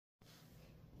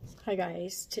Hi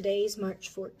guys, today's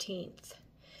March 14th.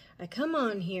 I come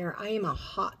on here, I am a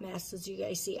hot mess as you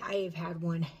guys see. I have had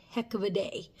one heck of a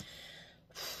day.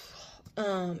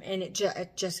 And it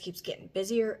just keeps getting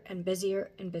busier and busier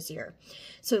and busier.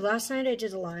 So last night I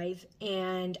did a live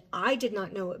and I did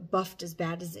not know it buffed as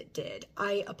bad as it did.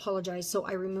 I apologize, so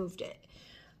I removed it.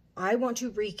 I want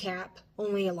to recap,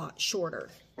 only a lot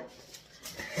shorter,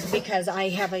 because I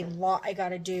have a lot I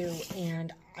gotta do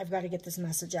and I've got to get this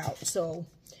message out. So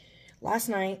last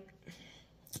night,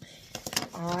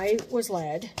 I was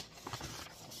led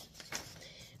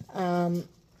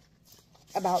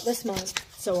about this month,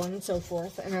 so on and so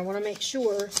forth, and I want to make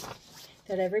sure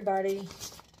that everybody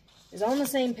is on the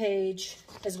same page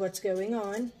as what's going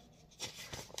on.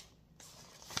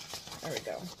 There we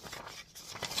go.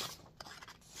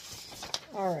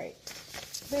 All right.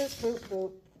 Boop, boop,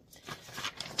 boop.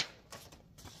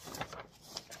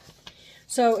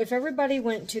 So if everybody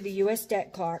went to the U.S.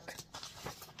 debt clock,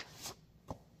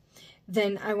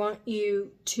 then I want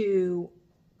you to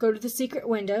go to the secret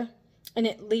window, and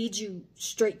it leads you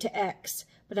straight to X.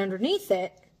 But underneath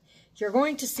it, you're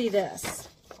going to see this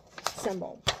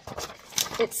symbol.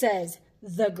 It says,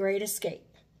 The Great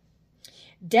Escape.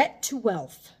 Debt to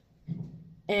wealth.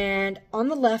 And on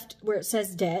the left, where it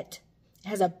says debt, it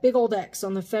has a big old X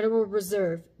on the Federal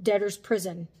Reserve, debtor's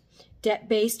prison,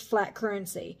 debt-based flat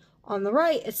currency. On the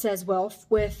right, it says wealth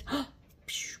with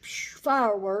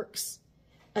fireworks,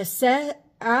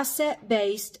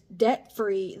 asset-based,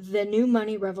 debt-free, the new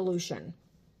money revolution.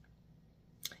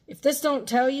 If this don't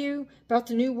tell you about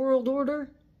the new world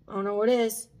order, I don't know what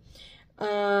is.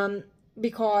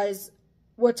 Because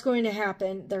what's going to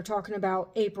happen, they're talking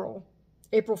about April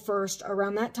 1st,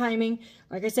 around that timing.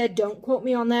 Like I said, don't quote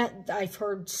me on that. I've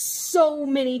heard so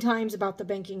many times about the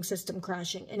banking system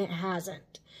crashing, and it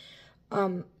hasn't.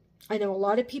 I know a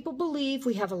lot of people believe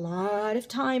we have a lot of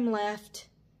time left.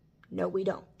 No, we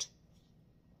don't.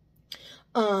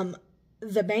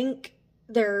 The bank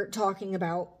they're talking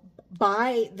about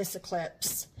by this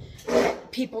eclipse,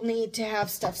 people need to have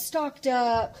stuff stocked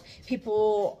up.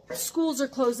 Schools are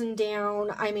closing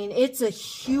down. I mean, it's a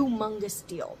humongous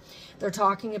deal. They're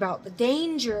talking about the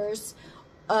dangers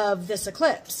of this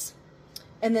eclipse.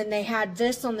 And then they had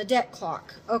this on the debt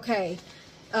clock. Okay.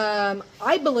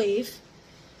 I believe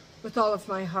with all of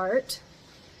my heart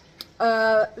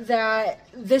that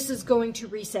this is going to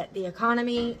reset the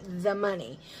economy, the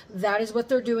money. That is what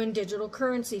they're doing digital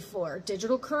currency for.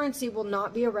 Digital currency will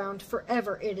not be around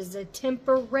forever. It is a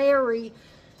temporary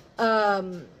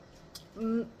money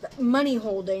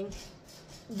holding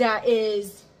that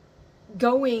is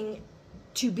going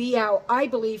to be out, I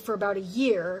believe, for about a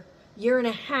year and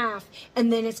a half,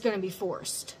 and then it's going to be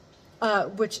forced,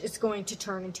 which is going to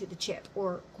turn into the chip,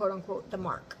 or quote-unquote the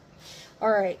mark. All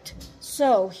right,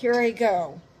 so here I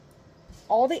go.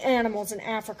 All the animals in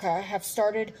Africa have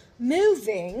started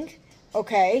moving,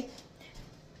 okay,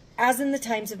 as in the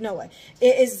times of Noah.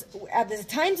 It is, at the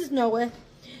times of Noah,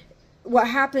 what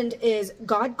happened is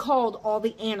God called all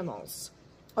the animals,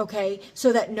 okay,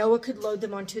 so that Noah could load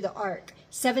them onto the ark.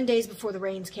 7 days before the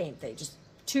rains came, they just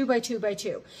 2 by 2 by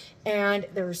 2. And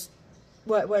there's,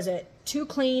 what was it, 2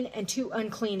 clean and 2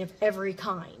 unclean of every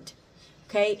kind.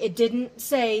 Okay, it didn't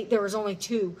say there was only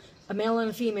 2, a male and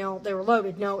a female, they were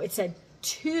loaded. No, it said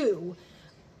 2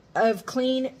 of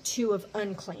clean, 2 of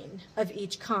unclean, of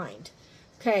each kind.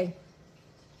 Okay,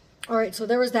 all right, so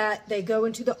there was that. They go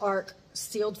into the ark,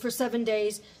 sealed for 7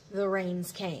 days, the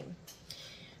rains came.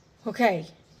 Okay,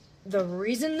 the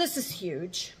reason this is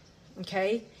huge,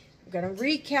 okay, I'm going to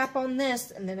recap on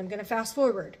this, and then I'm going to fast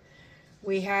forward.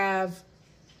 We have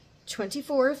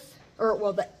 24th, or,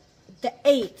 well, the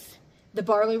 8th. The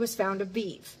barley was found of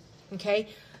beef, okay?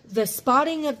 The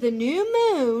spotting of the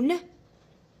new moon,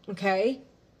 okay,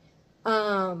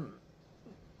 I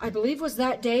believe was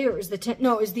that day, or it was the 10th,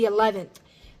 no, it was the 11th.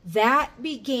 That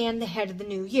began the head of the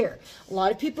new year. A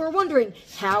lot of people are wondering,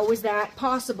 how is that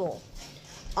possible?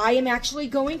 I am actually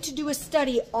going to do a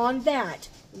study on that,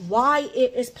 why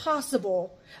it is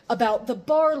possible about the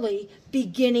barley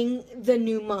beginning the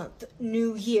new month,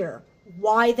 new year.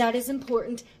 Why that is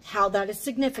important, how that is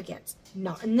significant.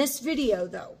 Not in this video,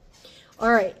 though.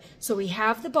 All right, so we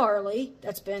have the barley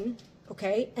that's been,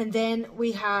 okay, and then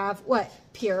we have, what,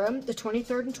 Purim, the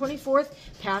 23rd and 24th,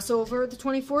 Passover, the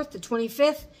 24th, the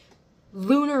 25th,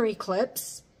 lunar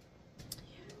eclipse,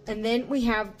 and then we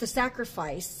have the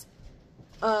sacrifice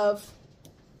of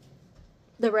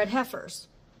the red heifers,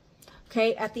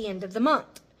 okay, at the end of the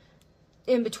month.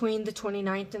 In between the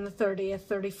 29th and the 30th,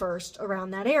 31st,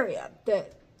 around that area, the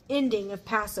ending of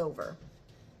Passover.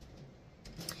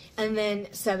 And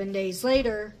then 7 days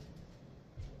later,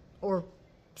 or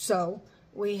So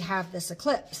we have this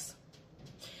eclipse.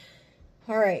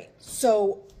 All right,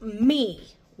 so me,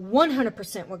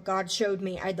 100% what God showed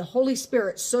me. I had the Holy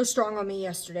Spirit so strong on me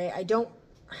yesterday. I don't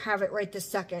have it right this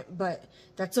second, but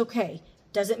that's okay.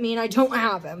 Doesn't mean I don't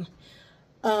have him.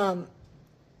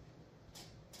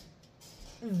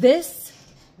 This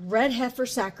red heifer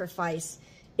sacrifice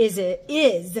is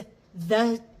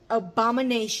the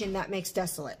abomination that makes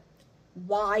desolate.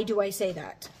 Why do I say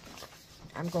that?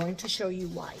 I'm going to show you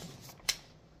why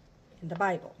in the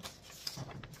Bible.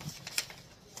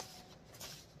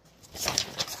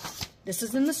 This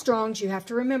is in the Strong's. You have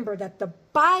to remember that the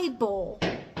Bible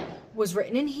was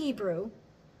written in Hebrew,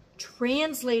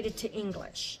 translated to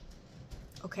English.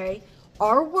 Okay?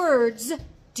 Our words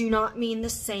do not mean the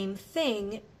same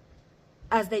thing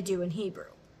as they do in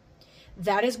Hebrew.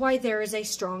 That is why there is a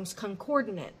Strong's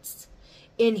Concordance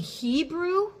in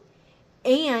Hebrew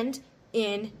and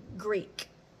in Greek.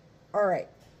 All right.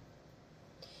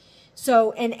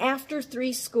 So, and after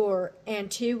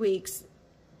 62 weeks,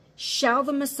 shall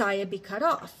the Messiah be cut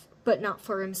off, but not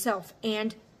for himself.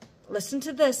 And listen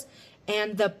to this,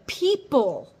 and the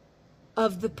people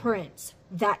of the prince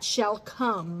that shall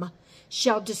come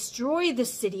shall destroy the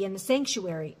city and the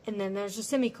sanctuary. And then there's a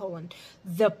semicolon.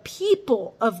 The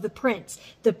people of the prince.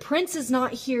 The prince is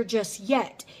not here just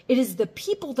yet. It is the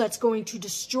people that's going to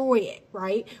destroy it,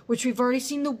 right? Which we've already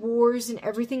seen the wars and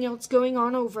everything else going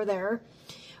on over there.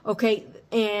 Okay,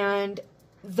 and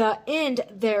the end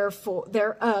therefore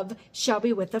thereof shall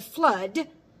be with a flood,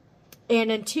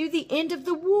 and unto the end of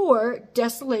the war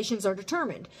desolations are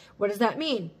determined. What does that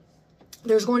mean?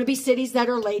 There's going to be cities that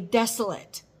are laid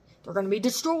desolate. They're going to be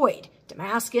destroyed.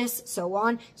 Damascus, so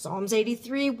on. Psalms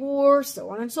 83 war, so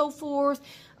on and so forth.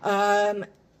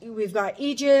 We've got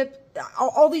Egypt,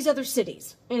 all these other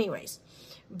cities. Anyways,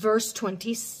 verse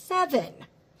 27.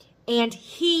 And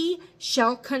he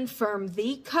shall confirm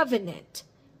the covenant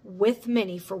with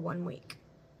many for 1 week.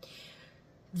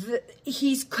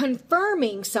 He's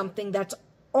confirming something that's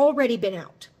already been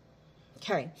out.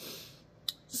 Okay.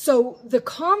 So the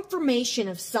confirmation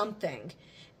of something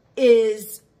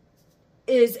is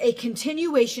a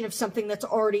continuation of something that's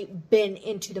already been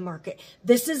into the market.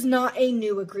 This is not a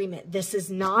new agreement. This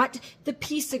is not the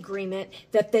peace agreement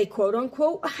that they quote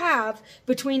unquote have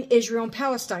between Israel and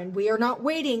Palestine. We are not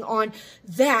waiting on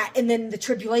that and then the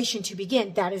tribulation to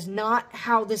begin. That is not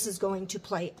how this is going to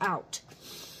play out.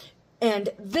 And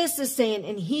this is saying,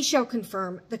 and he shall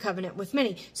confirm the covenant with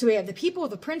many. So we have the people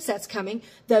of the prince that's coming.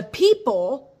 The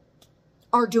people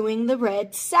are doing the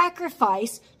red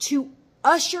sacrifice to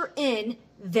usher in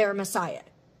their Messiah,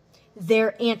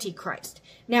 their Antichrist.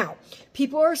 Now,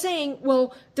 people are saying,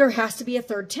 well, there has to be a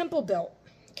third temple built.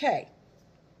 Okay.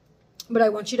 But I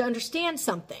want you to understand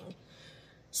something.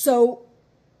 So,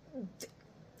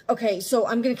 okay, so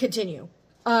I'm going to continue.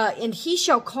 And he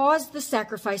shall cause the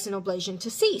sacrifice and oblation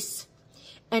to cease.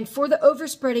 And for the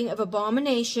overspreading of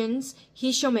abominations,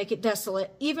 he shall make it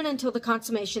desolate, even until the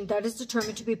consummation that is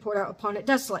determined to be poured out upon it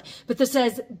desolate. But this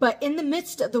says, but in the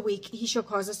midst of the week, he shall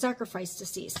cause a sacrifice to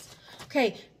cease.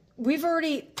 Okay, we've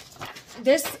already,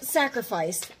 this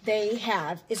sacrifice they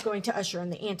have is going to usher in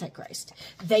the Antichrist.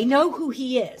 They know who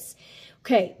he is.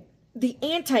 Okay, the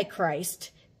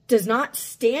Antichrist does not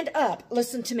stand up,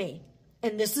 listen to me,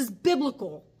 and this is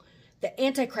biblical. The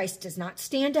Antichrist does not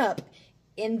stand up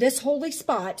in this holy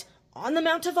spot on the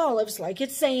Mount of Olives, like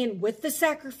it's saying, with the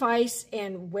sacrifice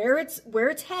and where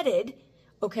it's headed,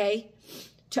 okay,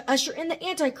 to usher in the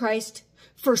Antichrist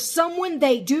for someone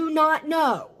they do not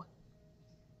know,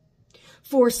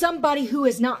 for somebody who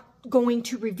is not going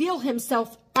to reveal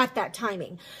himself at that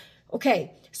timing.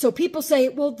 Okay, so people say,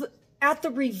 well, at the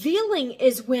revealing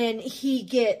is when he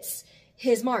gets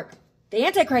his mark. The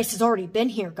Antichrist has already been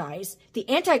here, guys. The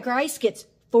Antichrist gets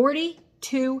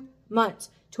 42 months,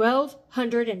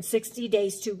 1,260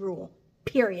 days to rule,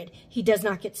 period. He does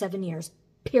not get 7 years,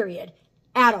 period,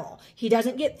 at all. He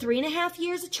doesn't get 3.5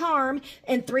 years of charm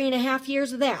and 3.5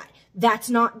 years of that. That's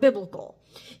not biblical.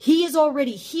 He is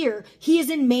already here. He is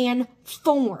in man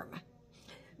form.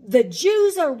 The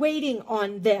Jews are waiting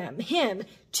on him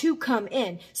to come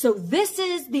in. So this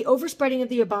is the overspreading of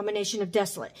the abomination of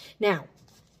desolate. Now,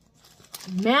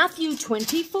 Matthew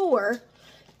 24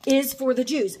 is for the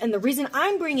Jews. And the reason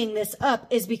I'm bringing this up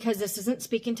is because this isn't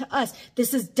speaking to us.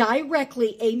 This is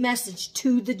directly a message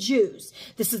to the Jews.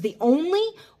 This is the only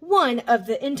one of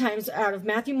the end times out of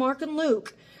Matthew, Mark, and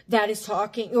Luke that is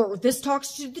talking, or this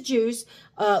talks to the Jews.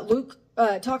 Luke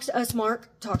talks to us.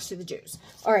 Mark talks to the Jews.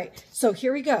 All right, so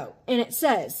here we go. And it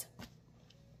says,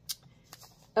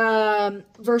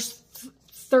 verse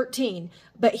 13,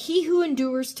 but he who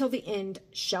endures till the end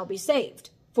shall be saved.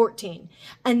 14.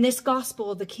 And this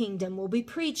gospel of the kingdom will be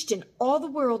preached in all the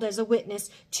world as a witness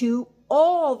to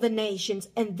all the nations,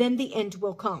 and then the end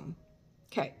will come.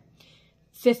 Okay.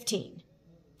 15.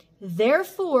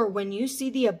 Therefore, when you see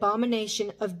the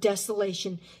abomination of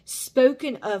desolation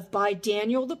spoken of by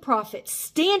Daniel the prophet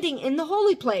standing in the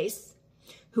holy place,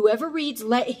 whoever reads,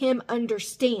 let him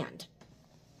understand.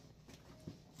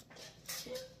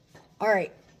 All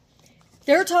right.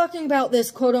 They're talking about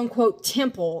this quote-unquote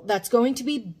temple that's going to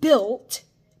be built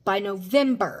by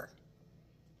November.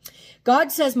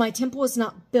 God says, my temple is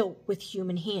not built with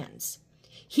human hands.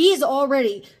 He is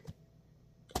already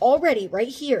right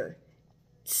here,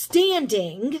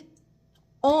 standing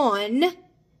on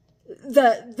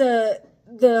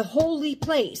the holy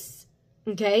place.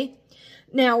 Okay?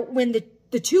 Now, when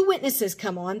the two witnesses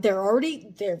come on, they've already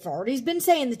been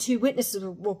saying the two witnesses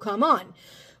will come on.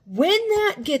 When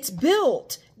that gets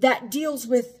built, that deals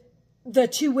with the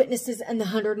two witnesses and the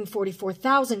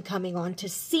 144,000 coming on to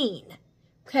scene.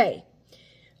 Okay.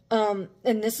 And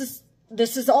this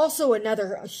is also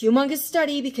another humongous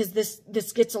study, because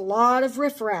this gets a lot of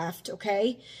riffraff,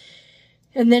 okay?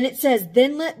 And then it says,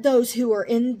 then let those who are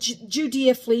in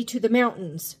Judea flee to the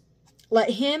mountains.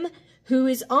 Let him who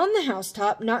is on the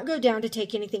housetop not go down to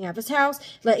take anything out of his house.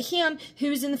 Let him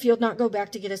who is in the field not go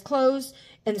back to get his clothes,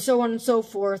 and so on and so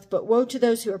forth. But woe to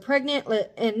those who are pregnant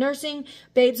and nursing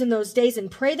babes in those days, and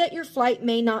pray that your flight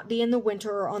may not be in the winter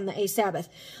or on a Sabbath.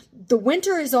 The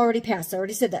winter is already past. I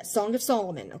already said that. Song of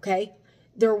Solomon, okay?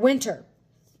 Their winter,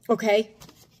 okay?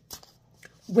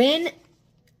 When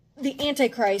the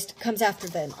Antichrist comes after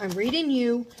them. I'm reading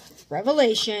you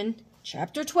Revelation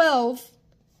chapter 12.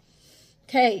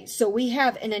 Okay, so we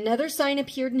have, and another sign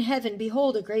appeared in heaven.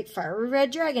 Behold, a great fiery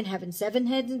red dragon having 7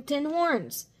 heads and 10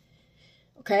 horns.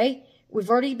 Okay, we've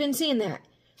already been seeing that.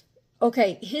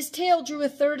 Okay, his tail drew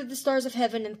 1/3 of the stars of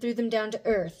heaven and threw them down to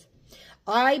earth.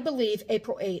 I believe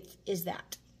April 8th is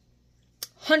that.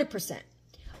 100%.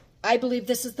 I believe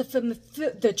this is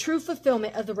the true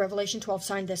fulfillment of the Revelation 12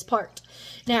 sign, this part.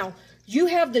 Now, you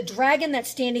have the dragon that's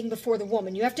standing before the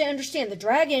woman. You have to understand, the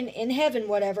dragon in heaven,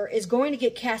 whatever, is going to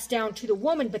get cast down to the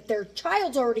woman, but their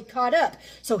child's already caught up.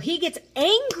 So he gets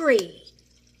angry.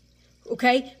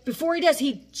 Okay? Before he does,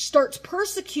 he starts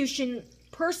persecuting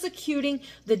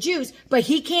the Jews, but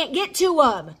he can't get to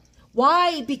them.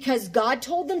 Why? Because God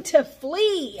told them to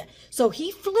flee. So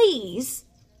he flees.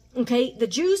 Okay? The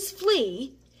Jews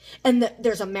flee. And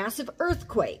there's a massive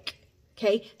earthquake,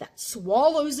 okay, that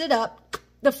swallows it up.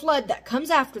 The flood that comes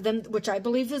after them, which I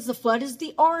believe is the flood, is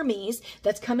the armies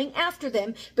that's coming after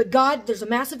them. But God, there's a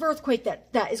massive earthquake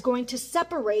that is going to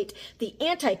separate the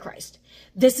Antichrist.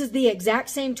 This is the exact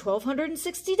same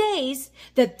 1,260 days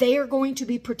that they are going to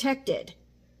be protected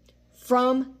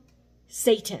from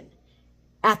Satan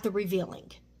at the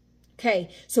revealing. Okay,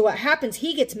 so what happens,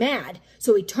 he gets mad.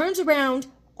 So he turns around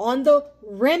on the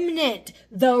remnant,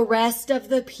 the rest of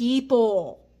the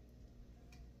people.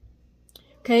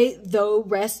 Okay, the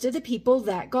rest of the people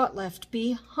that got left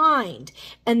behind.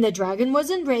 And the dragon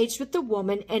was enraged with the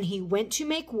woman, and he went to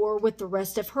make war with the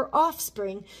rest of her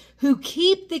offspring, who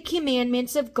keep the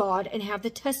commandments of God and have the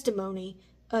testimony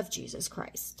of Jesus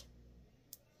Christ.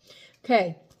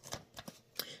 Okay,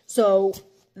 so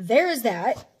there is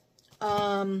that.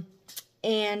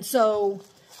 And so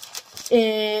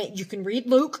you can read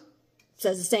Luke, it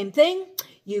says the same thing.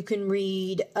 You can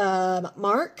read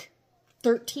Mark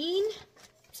 13,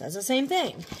 says the same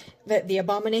thing. That the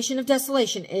abomination of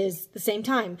desolation is the same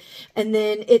time. And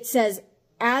then it says,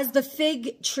 as the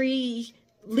fig tree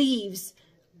leaves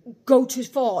go to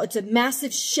fall, it's a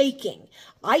massive shaking.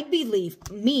 I believe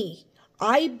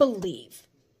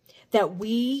that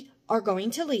we are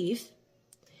going to leave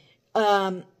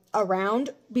around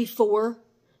before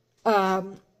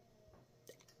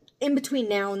in between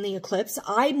now and the eclipse.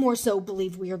 I more so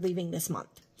believe we are leaving this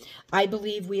month. I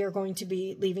believe we are going to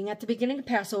be leaving at the beginning of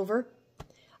Passover.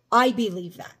 I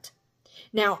believe that.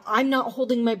 Now, I'm not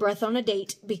holding my breath on a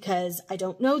date because I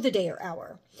don't know the day or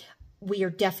hour. We are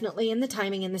definitely in the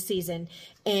timing and the season,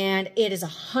 and it is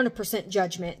 100%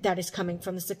 judgment that is coming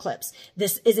from this eclipse.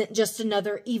 This isn't just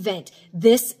another event.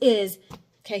 This is,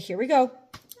 okay, here we go.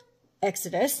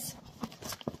 Exodus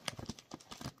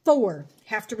 4.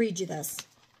 Have to read you this.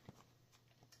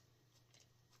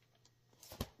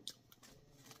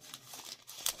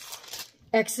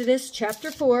 Exodus chapter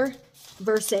 4,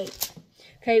 verse 8.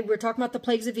 Okay, we're talking about the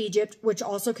plagues of Egypt, which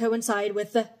also coincide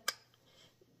with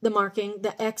the marking,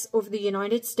 the X over the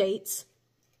United States.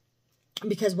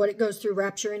 Because what it goes through,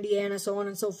 Rapture, Indiana, so on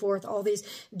and so forth. All these,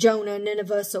 Jonah,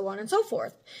 Nineveh, so on and so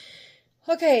forth.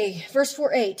 Okay, verse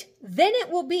 4:8. Then it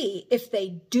will be, if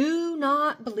they do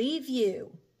not believe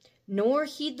you, nor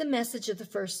heed the message of the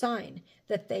first sign,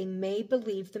 that they may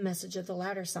believe the message of the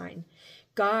latter sign.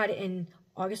 God, in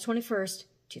August 21st,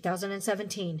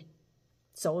 2017,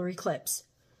 solar eclipse,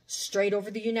 straight over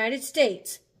the United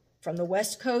States, from the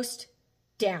West Coast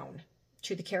down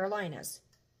to the Carolinas.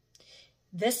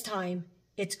 This time,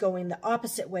 it's going the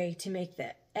opposite way to make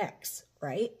the X,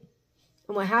 right?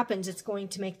 And what happens, it's going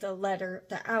to make the letter,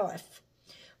 the Aleph.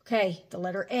 Okay, the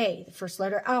letter A, the first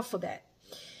letter alphabet.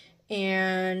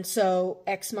 And so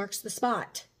X marks the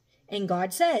spot. And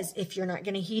God says, if you're not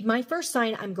going to heed my first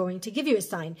sign, I'm going to give you a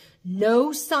sign.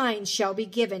 No sign shall be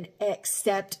given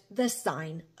except the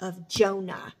sign of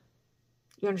Jonah.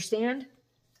 You understand?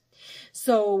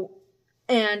 So,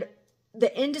 and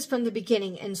the end is from the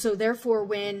beginning. And so therefore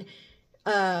when,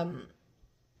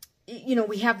 you know,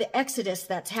 we have the Exodus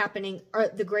that's happening, or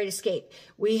the Great Escape.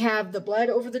 We have the blood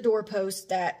over the doorpost,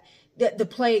 that the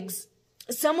plagues.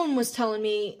 Someone was telling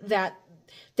me that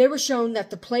they were shown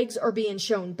that the plagues are being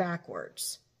shown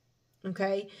backwards.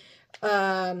 Okay.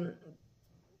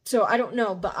 So I don't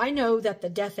know, but I know that the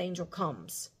death angel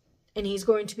comes and he's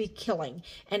going to be killing.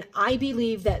 And I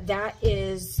believe that that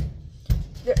is,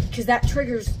 because that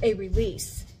triggers a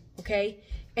release. Okay.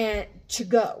 And to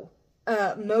go,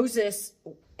 Moses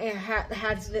had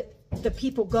the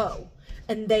people go,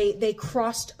 and they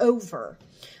crossed over.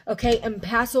 Okay. And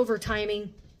Passover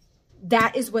timing,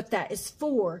 that is what that is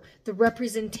for. The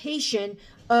representation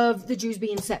of the Jews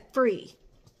being set free.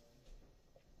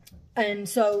 And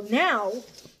so now,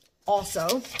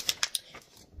 also,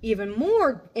 even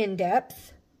more in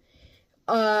depth,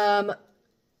 the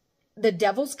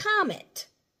Devil's Comet.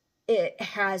 It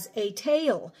has a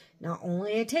tail. Not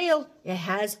only a tail, it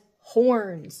has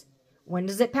horns. When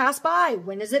does it pass by?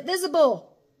 When is it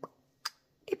visible?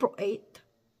 April 8th.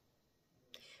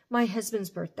 My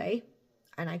husband's birthday.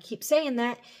 And I keep saying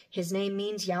that. His name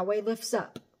means Yahweh lifts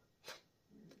up.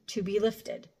 To be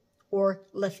lifted. Or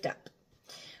lift up.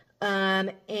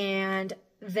 And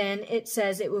then it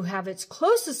says it will have its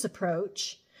closest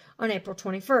approach on April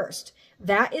 21st.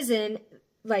 That is in,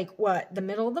 like, what? The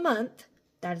middle of the month.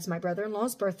 That is my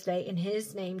brother-in-law's birthday. And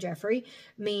his name, Jeffrey,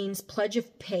 means pledge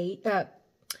of peace,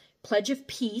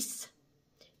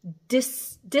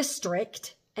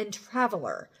 district, and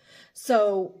traveler.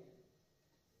 So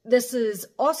this is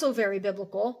also very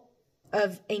biblical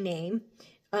of a name,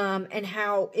 and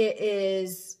how it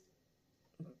is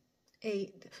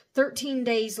 13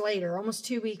 days later, almost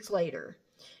 2 weeks later.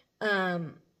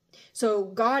 So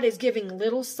God is giving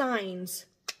little signs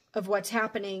of what's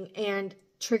happening and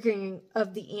triggering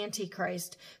of the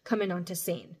Antichrist coming onto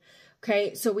scene.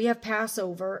 Okay, so we have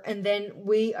Passover, and then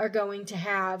we are going to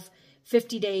have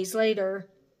 50 days later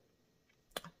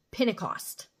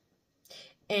Pentecost.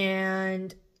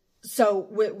 And so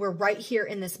we're right here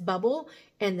in this bubble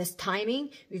and this timing.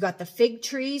 We got the fig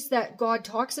trees that God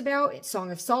talks about. It's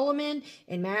Song of Solomon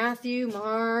in Matthew,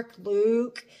 Mark,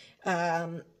 Luke.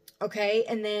 Okay,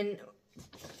 and then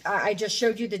I just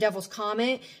showed you the Devil's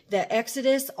Comet, the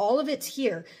Exodus, all of it's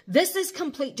here. This is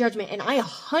complete judgment, and I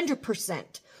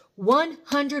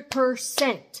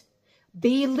 100%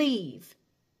 believe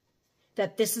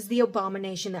that this is the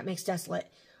abomination that makes desolate.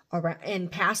 In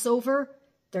Passover,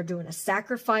 they're doing a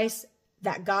sacrifice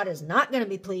that God is not going to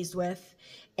be pleased with.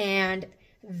 And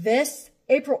this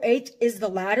April 8th is the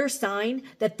latter sign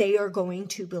that they are going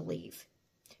to believe.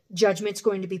 Judgment's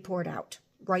going to be poured out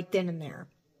right then and there.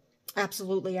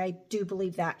 Absolutely, I do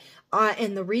believe that.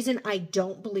 And the reason I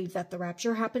don't believe that the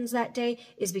rapture happens that day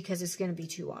is because it's going to be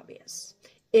too obvious.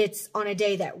 It's on a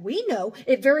day that we know.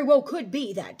 It very well could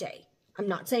be that day. I'm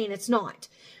not saying it's not.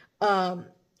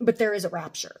 But there is a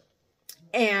rapture.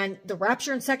 And the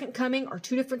rapture and second coming are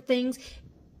two different things.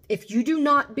 If you do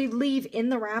not believe in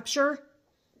the rapture,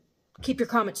 keep your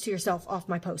comments to yourself off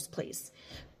my post, please.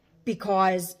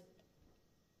 Because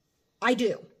I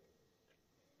do.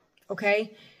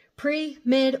 Okay? Pre,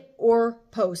 mid, or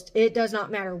post. It does not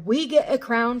matter. We get a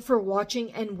crown for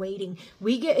watching and waiting.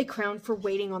 We get a crown for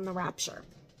waiting on the rapture.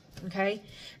 Okay?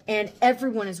 And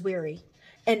everyone is weary.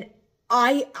 And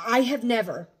I have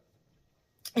never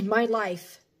in my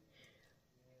life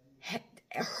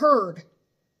heard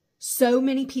so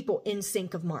many people in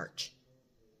sync of March.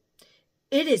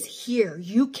 It is here.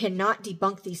 You cannot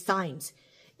debunk these signs.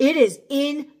 It is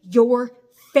in your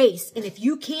face. And if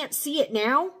you can't see it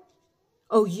now,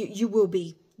 oh, you will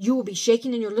be. You will be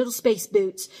shaking in your little space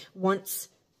boots once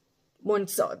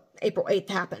April 8th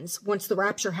happens, once the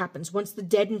rapture happens, once the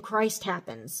dead in Christ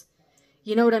happens.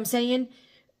 You know what I'm saying?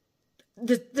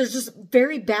 There's just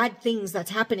very bad things that's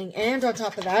happening. And on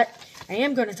top of that, I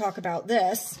am going to talk about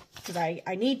this because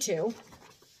I need to.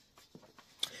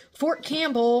 Fort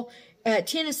Campbell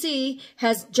Tennessee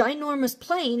has ginormous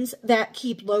planes that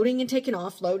keep loading and taking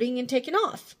off, loading and taking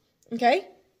off. Okay?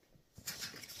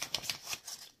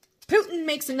 Putin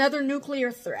makes another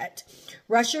nuclear threat.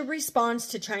 Russia responds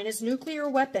to China's nuclear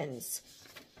weapons.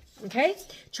 Okay?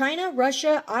 China,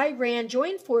 Russia, Iran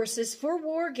join forces for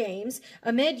war games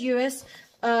amid U.S.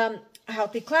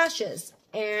 Healthy clashes.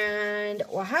 And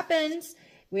what happens?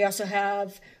 We also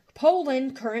have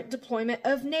Poland, current deployment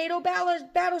of NATO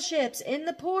battleships in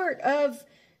the port of,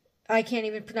 I can't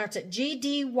even pronounce it,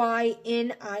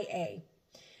 Gdynia,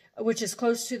 which is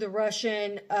close to the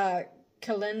Russian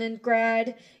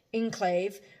Kaliningrad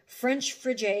enclave. French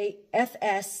frigate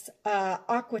FS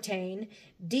Aquitaine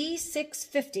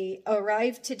D650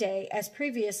 arrived today, as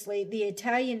previously the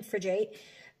Italian frigate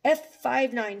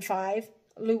F595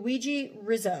 Luigi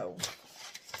Rizzo.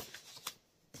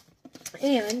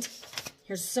 And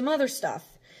here's some other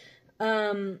stuff.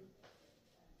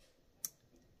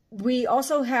 We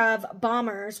also have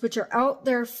bombers which are out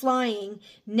there flying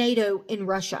NATO in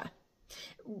Russia.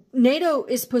 NATO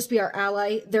is supposed to be our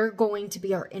ally. They're going to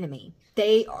be our enemy.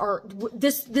 They are,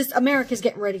 this America's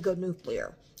getting ready to go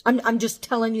nuclear. I'm just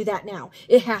telling you that now.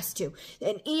 It has to.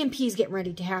 An EMP is getting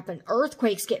ready to happen.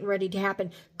 Earthquake's getting ready to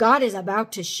happen. God is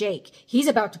about to shake. He's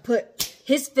about to put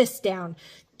his fist down.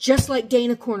 Just like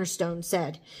Dana Cornerstone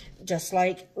said. Just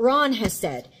like Ron has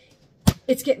said.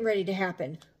 It's getting ready to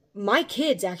happen. My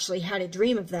kids actually had a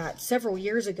dream of that several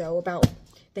years ago about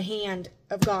the hand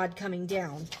of God coming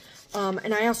down.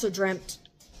 And I also dreamt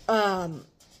of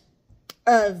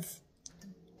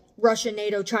Russia,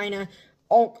 NATO, China,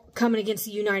 all coming against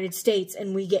the United States,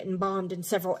 and we getting bombed in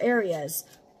several areas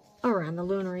around the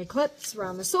lunar eclipse,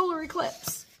 around the solar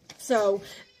eclipse. So,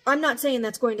 I'm not saying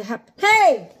that's going to happen.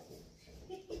 Hey!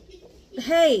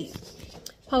 Hey!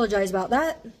 Apologize about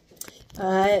that.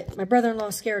 My brother-in-law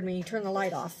scared me. He turned the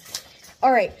light off.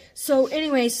 All right. So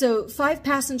anyway, 5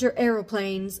 passenger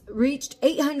aeroplanes reached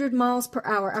 800 miles per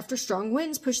hour after strong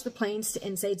winds pushed the planes to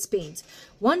insane speeds.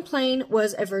 One plane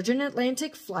was a Virgin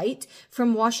Atlantic flight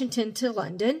from Washington to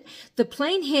London. The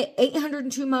plane hit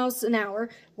 802 miles an hour,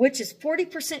 which is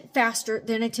 40% faster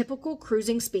than a typical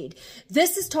cruising speed.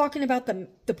 This is talking about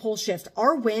the pole shift.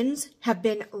 Our winds have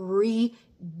been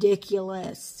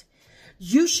ridiculous.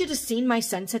 You should have seen my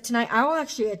sunset tonight. I'll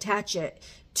actually attach it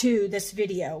to this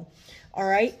video. All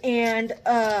right. And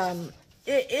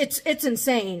it's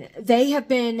insane. They have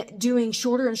been doing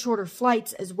shorter and shorter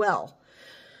flights as well.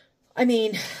 I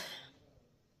mean,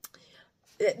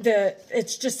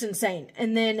 it's just insane.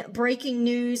 And then breaking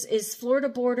news is Florida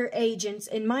border agents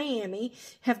in Miami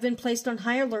have been placed on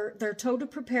high alert. They're told to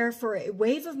prepare for a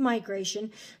wave of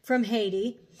migration from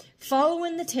Haiti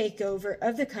following the takeover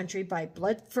of the country by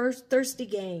bloodthirsty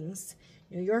gangs.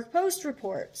 New York Post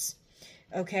reports.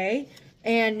 Okay.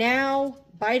 And now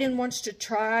Biden wants to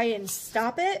try and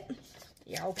stop it.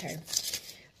 Yeah, okay.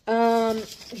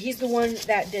 He's the one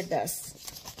that did this.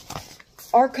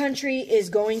 Our country is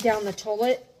going down the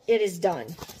toilet. It is done.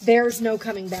 There's no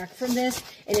coming back from this.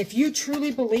 And if you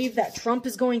truly believe that Trump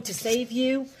is going to save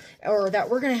you, or that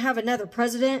we're going to have another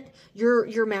president,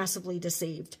 you're massively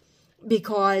deceived.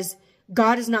 Because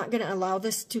God is not going to allow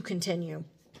this to continue.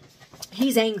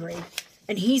 He's angry.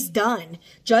 And he's done.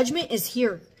 Judgment is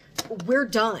here. We're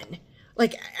done.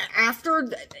 Like, after,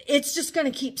 it's just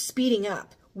going to keep speeding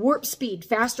up. Warp speed.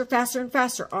 Faster, faster, and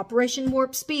faster. Operation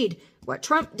Warp Speed. What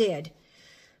Trump did.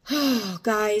 Oh,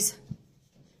 guys.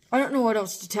 I don't know what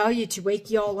else to tell you to wake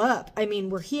you all up. I mean,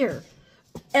 we're here.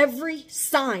 Every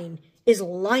sign is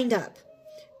lined up.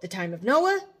 The time of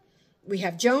Noah. We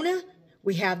have Jonah.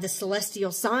 We have the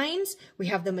celestial signs. We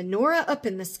have the menorah up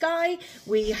in the sky.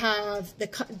 We have the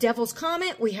devil's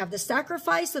comet. We have the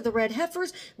sacrifice of the red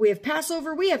heifers. We have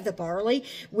Passover. We have the barley.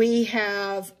 We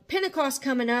have Pentecost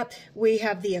coming up. We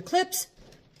have the eclipse.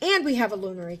 And we have a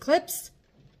lunar eclipse.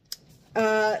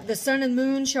 The sun and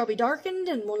moon shall be darkened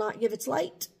and will not give its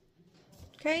light.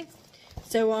 Okay?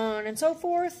 So on and so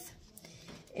forth.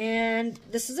 And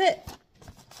this is it.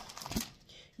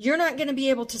 You're not going to be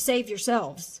able to save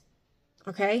yourselves.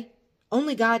 Okay?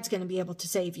 Only God's going to be able to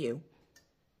save you.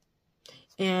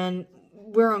 And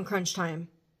we're on crunch time.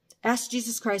 Ask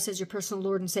Jesus Christ as your personal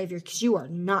Lord and Savior, because you are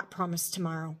not promised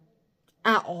tomorrow.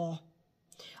 At all.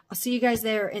 I'll see you guys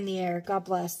there in the air. God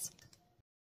bless.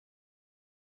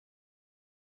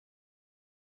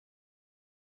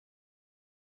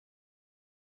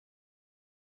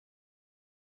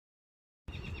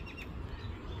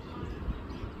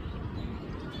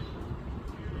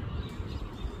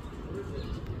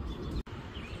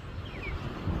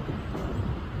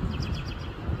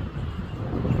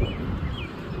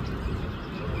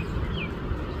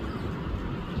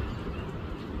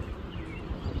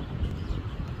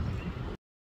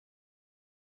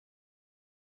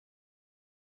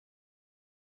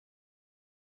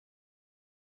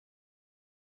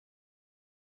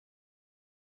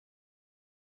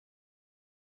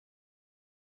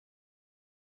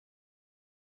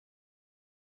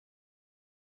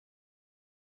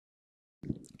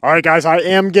 All right, guys, I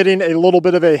am getting a little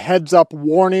bit of a heads up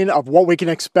warning of what we can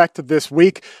expect this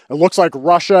week. It looks like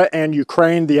Russia and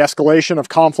Ukraine, the escalation of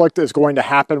conflict is going to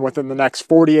happen within the next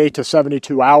 48 to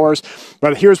 72 hours.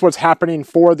 But here's what's happening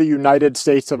for the United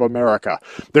States of America.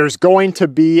 There's going to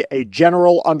be a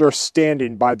general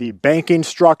understanding by the banking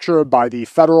structure, by the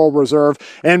Federal Reserve,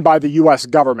 and by the U.S.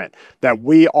 government that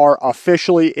we are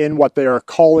officially in what they are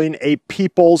calling a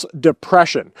people's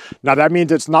depression. Now, that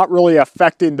means it's not really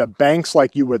affecting the banks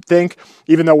like you would think,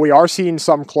 even though we are seeing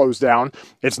some close down.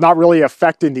 It's not really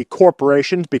affecting the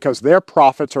corporations because their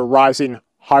profits are rising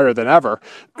higher than ever.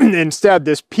 Instead,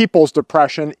 this people's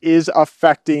depression is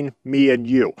affecting me and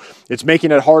you. It's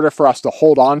making it harder for us to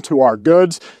hold on to our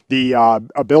goods. The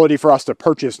ability for us to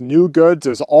purchase new goods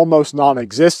is almost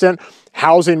non-existent.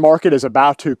 Housing market is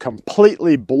about to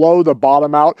completely blow the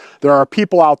bottom out. There are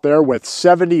people out there with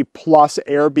 70 plus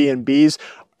Airbnbs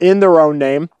in their own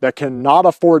name that cannot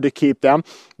afford to keep them.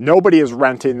 Nobody is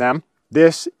renting them.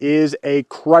 This is a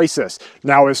crisis.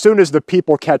 Now, as soon as the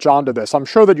people catch on to this, I'm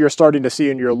sure that you're starting to see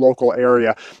in your local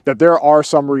area that there are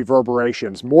some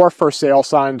reverberations, more for sale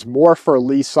signs, more for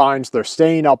lease signs. They're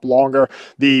staying up longer.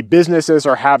 The businesses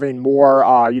are having more,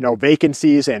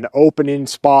 vacancies and opening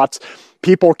spots.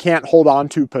 People can't hold on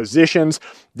to positions.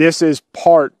 This is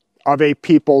part of a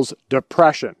people's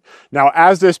depression. Now,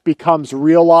 as this becomes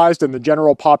realized in the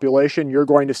general population, you're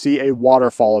going to see a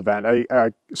waterfall event,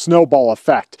 a snowball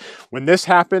effect. When this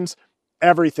happens,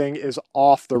 everything is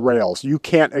off the rails. You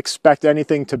can't expect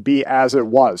anything to be as it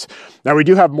was. Now, we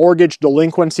do have mortgage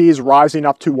delinquencies rising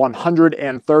up to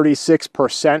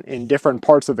 136% in different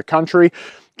parts of the country.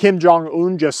 Kim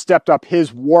Jong-un just stepped up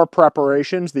his war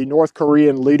preparations. The North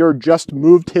Korean leader just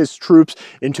moved his troops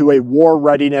into a war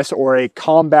readiness or a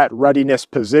combat readiness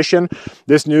position.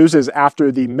 This news is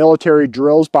after the military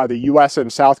drills by the U.S.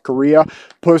 and South Korea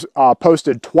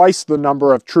posted twice the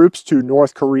number of troops to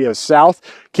North Korea's south.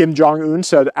 Kim Jong-un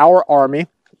said our army,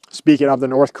 speaking of the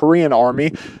North Korean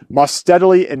army, must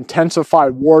steadily intensify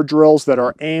war drills that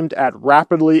are aimed at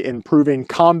rapidly improving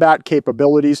combat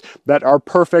capabilities that are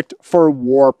perfect for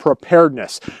war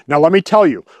preparedness. Now, let me tell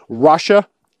you, Russia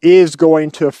is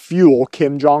going to fuel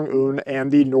Kim Jong-un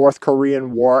and the North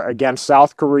Korean war against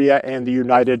South Korea and the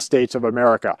United States of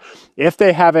America. If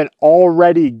they haven't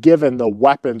already given the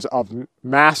weapons of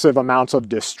massive amounts of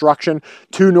destruction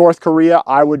to North Korea,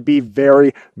 I would be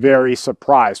very, very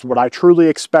surprised. What I truly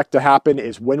expect to happen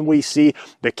is when we see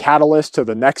the catalyst to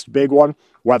the next big one,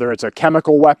 whether it's a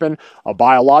chemical weapon, a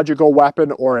biological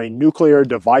weapon, or a nuclear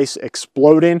device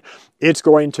exploding, it's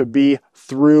going to be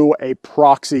through a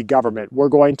proxy government. We're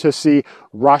going to see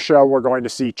Russia, we're going to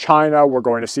see China, we're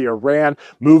going to see Iran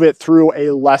move it through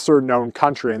a lesser known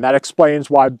country. And that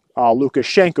explains why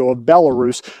Lukashenko of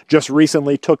Belarus just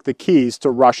recently took the keys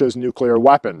to Russia's nuclear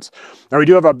weapons. Now, we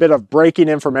do have a bit of breaking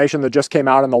information that just came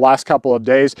out in the last couple of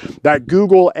days. That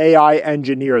Google AI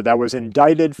engineer that was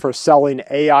indicted for selling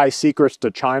AI secrets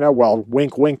to China, well,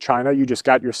 wink, wink, China, you just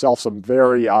got yourself some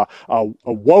very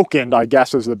awoken, I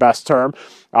guess is the best term,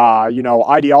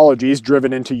 ideologies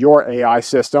driven into your AI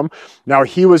system. Now,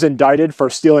 he was indicted for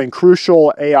stealing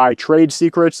crucial AI trade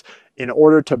secrets in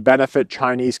order to benefit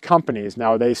Chinese companies.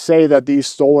 Now, they say that these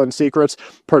stolen secrets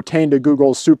pertain to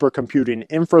Google's supercomputing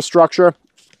infrastructure,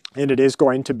 and it is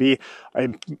going to be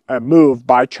a move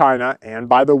by China and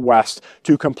by the West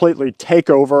to completely take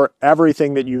over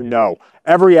everything that you know.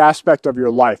 Every aspect of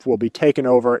your life will be taken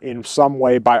over in some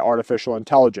way by artificial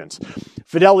intelligence.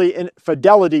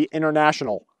 Fidelity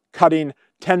International cutting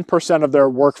 10% of their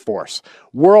workforce.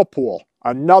 Whirlpool,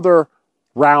 another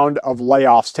round of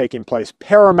layoffs taking place.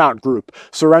 Paramount Group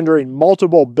surrendering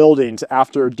multiple buildings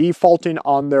after defaulting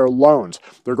on their loans.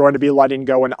 They're going to be letting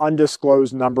go an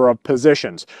undisclosed number of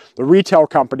positions. The retail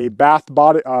company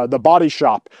The Body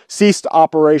Shop ceased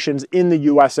operations in the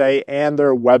USA and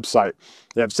their website.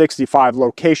 They have 65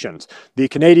 locations. The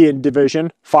Canadian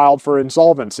division filed for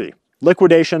insolvency.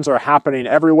 Liquidations are happening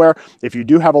everywhere. If you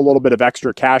do have a little bit of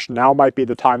extra cash, now might be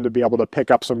the time to be able to pick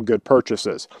up some good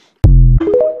purchases.